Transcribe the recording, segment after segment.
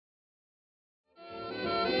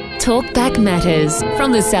Talkback Matters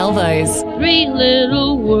from the Salvos. Three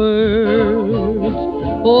little words,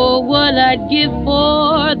 oh, what I'd give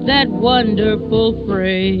for that wonderful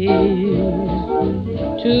phrase.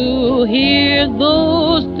 To hear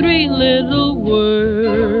those three little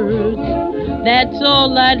words, that's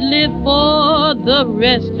all I'd live for the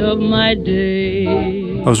rest of my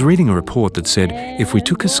day. I was reading a report that said if we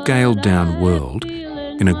took a scaled-down world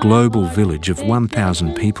in a global village of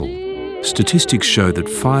 1,000 people, statistics show that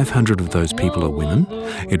 500 of those people are women.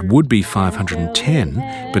 It would be 510,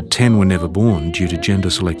 but 10 were never born due to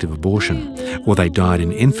gender-selective abortion, or they died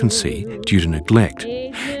in infancy due to neglect.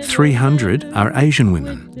 300 are Asian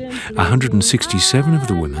women. 167 of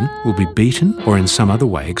the women will be beaten or in some other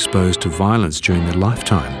way exposed to violence during their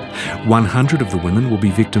lifetime. 100 of the women will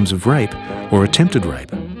be victims of rape or attempted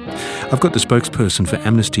rape. I've got the spokesperson for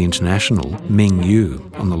Amnesty International, Ming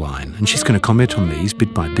Yu, on the line, and she's going to comment on these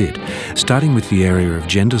bit by bit, starting with the area of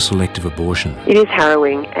gender-selective abortion. It is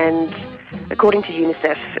harrowing, and according to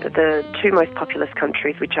UNICEF, the two most populous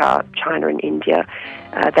countries, which are China and India,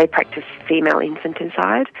 they practice female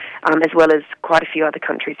infanticide, as well as quite a few other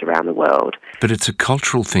countries around the world. But it's a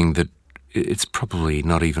cultural thing that it's probably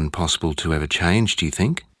not even possible to ever change, do you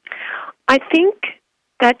think? I think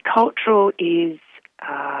that cultural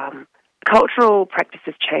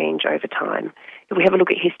practices change over time. If we have a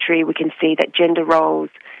look at history, we can see that gender roles,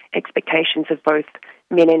 expectations of both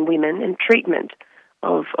men and women, and treatment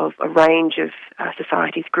of a range of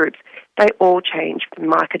society's groups, they all change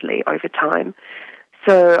markedly over time.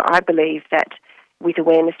 So I believe that with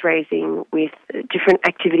awareness raising, with different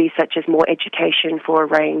activities such as more education for a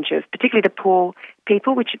range of, particularly the poor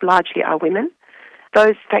people, which largely are women,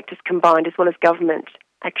 those factors combined, as well as government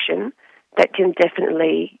action, that can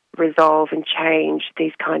definitely resolve and change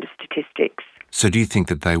these kind of statistics. So do you think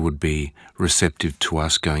that they would be receptive to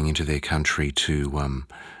us going into their country to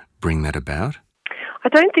bring that about? I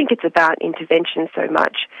don't think it's about intervention so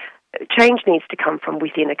much. Change needs to come from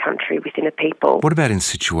within a country, within a people. What about in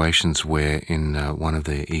situations where in one of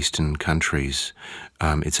the eastern countries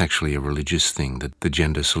it's actually a religious thing, the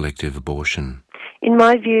gender-selective abortion? In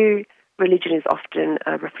my view, religion is often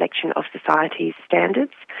a reflection of society's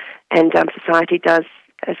standards, and society does,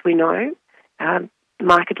 as we know,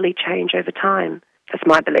 markedly change over time. That's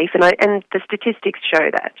my belief, and the statistics show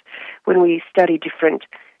that. When we study different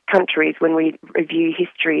countries, when we review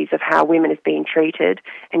histories of how women have been treated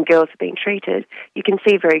and girls have been treated, you can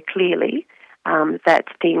see very clearly that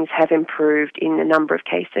things have improved in a number of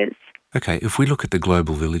cases. Okay, if we look at the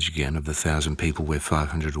global village again of the 1,000 people where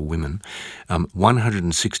 500 are women,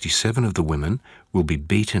 167 of the women will be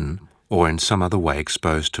beaten or in some other way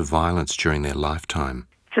exposed to violence during their lifetime.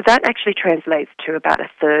 So that actually translates to about a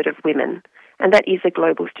third of women, and that is a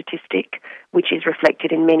global statistic which is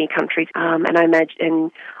reflected in many countries. And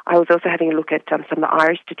I was also having a look at some of the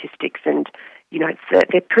Irish statistics, and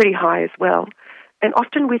they're pretty high as well. And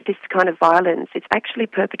often with this kind of violence, it's actually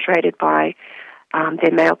perpetrated by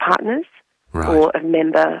their male partners, right, or a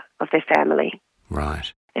member of their family.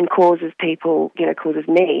 Right. And causes me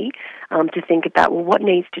to think about, well, what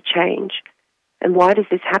needs to change and why does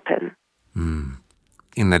this happen?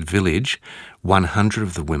 In that village, 100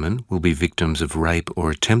 of the women will be victims of rape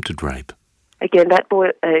or attempted rape. Again,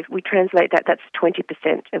 we translate that's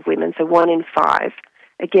 20% of women, so 1 in 5.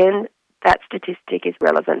 Again, that statistic is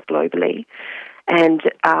relevant globally. And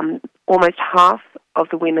almost half of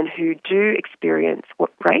the women who do experience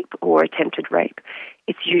rape or attempted rape,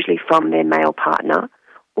 it's usually from their male partner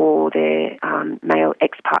or their male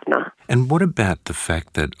ex-partner. And what about the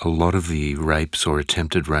fact that a lot of the rapes or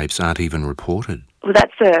attempted rapes aren't even reported? Well,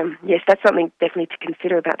 that's something definitely to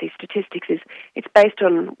consider about these statistics. Is it's based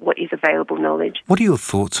on what is available knowledge. What are your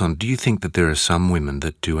thoughts on? Do you think that there are some women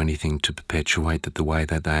that do anything to perpetuate the way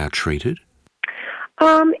that they are treated?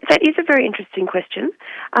 That is a very interesting question.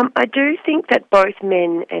 I do think that both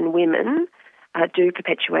men and women do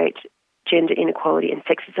perpetuate gender inequality and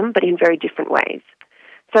sexism, but in very different ways.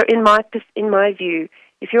 So in my view,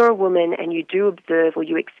 if you're a woman and you do observe or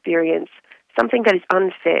you experience something that is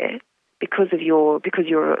unfair because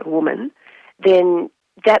you're a woman, then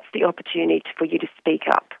that's the opportunity for you to speak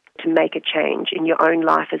up, to make a change in your own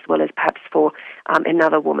life as well as perhaps for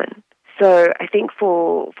another woman. So I think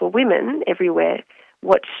for women everywhere,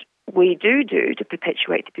 what we do to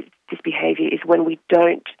perpetuate this behaviour is when we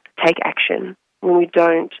don't take action, when we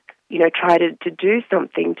don't try to do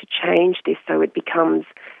something to change this so it becomes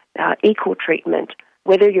equal treatment,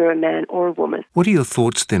 whether you're a man or a woman. What are your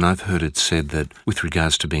thoughts then? I've heard it said that with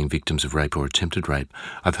regards to being victims of rape or attempted rape,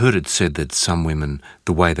 I've heard it said that some women,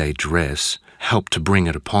 the way they dress, help to bring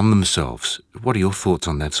it upon themselves. What are your thoughts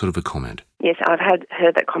on that sort of a comment? Yes, I've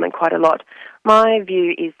heard that comment quite a lot. My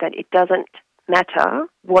view is that it doesn't matter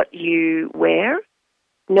what you wear.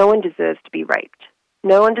 No one deserves to be raped.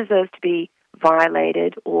 No one deserves to be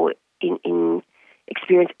violated or in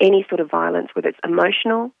experience any sort of violence, whether it's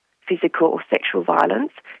emotional, physical or sexual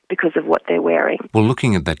violence, because of what they're wearing. Well,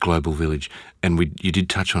 looking at that global village, and you did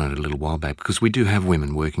touch on it a little while back, because we do have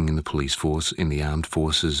women working in the police force, in the armed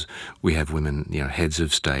forces. We have women, heads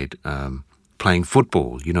of state, playing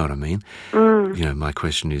football, you know what I mean? My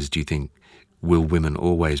question is, do you think, will women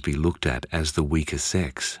always be looked at as the weaker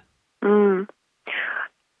sex?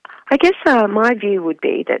 I guess my view would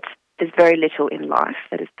be that there's very little in life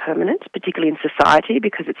that is permanent, particularly in society,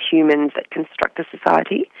 because it's humans that construct the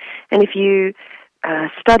society. And if you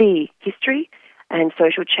study history and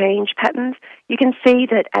social change patterns, you can see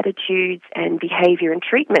that attitudes and behaviour and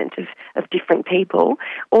treatment of different people,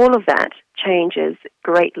 all of that changes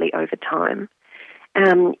greatly over time.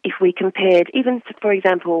 If we compared, even, for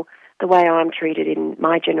example, the way I'm treated in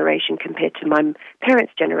my generation compared to my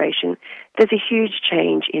parents' generation, there's a huge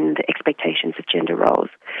change in the expectations of gender roles.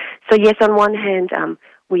 So yes, on one hand,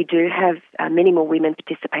 we do have many more women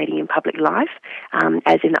participating in public life,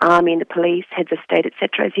 as in the army and the police, heads of state,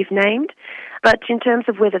 etc., as you've named. But in terms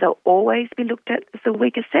of whether they'll always be looked at as the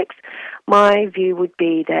weaker sex, my view would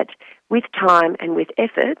be that with time and with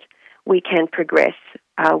effort, we can progress.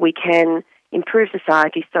 We can improve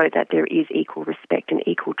society so that there is equal respect and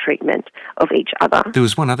equal treatment of each other. There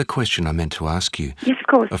was one other question I meant to ask you. Yes, of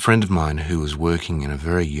course. A friend of mine who was working in a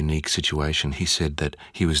very unique situation, he said that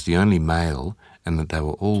he was the only male and that they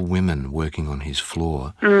were all women working on his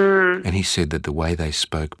floor. And he said that the way they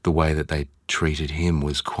spoke, the way that they treated him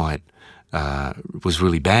was was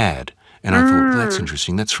really bad. And I thought, that's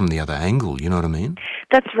interesting. That's from the other angle, you know what I mean?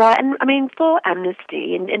 That's right. And I mean, for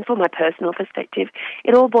Amnesty and for my personal perspective,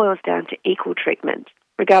 it all boils down to equal treatment,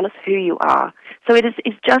 regardless who you are. So it's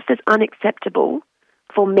just as unacceptable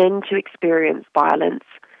for men to experience violence,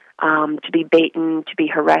 to be beaten, to be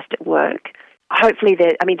harassed at work. Hopefully,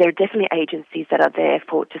 there are definitely agencies that are there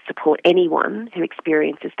to support anyone who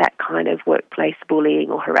experiences that kind of workplace bullying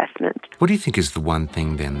or harassment. What do you think is the one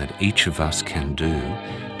thing then that each of us can do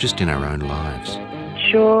just in our own lives?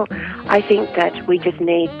 Sure. I think that we just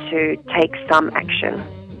need to take some action.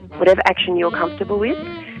 Whatever action you're comfortable with,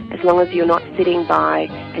 as long as you're not sitting by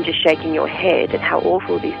and just shaking your head at how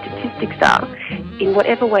awful these statistics are, in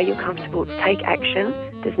whatever way you're comfortable, take action.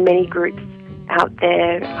 There's many groups out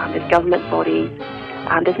there, there's government bodies,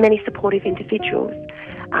 there's many supportive individuals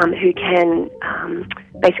who can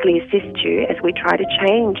basically assist you as we try to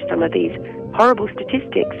change some of these horrible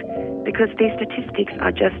statistics, because these statistics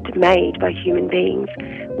are just made by human beings.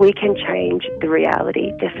 We can change the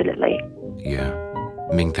reality, definitely. Yeah.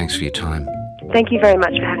 Ming, thanks for your time. Thank you very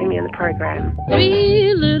much for having me on the program.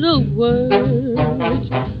 3 little words,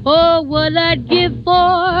 oh, what I'd give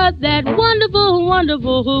for that wonderful,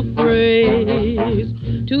 wonderful phrase,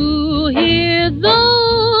 to hear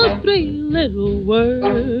those 3 little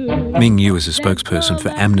words. Ming Yu is a spokesperson for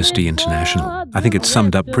Amnesty International. I think it's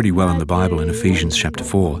summed up pretty well in the Bible in Ephesians chapter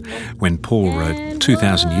 4, when Paul wrote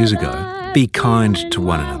 2,000 years ago, "Be kind to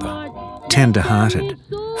one another, tender-hearted,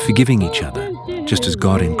 forgiving each other, just as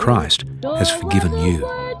God in Christ has forgiven you."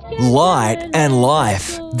 Light and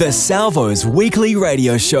Life, the Salvo's weekly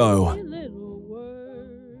radio show.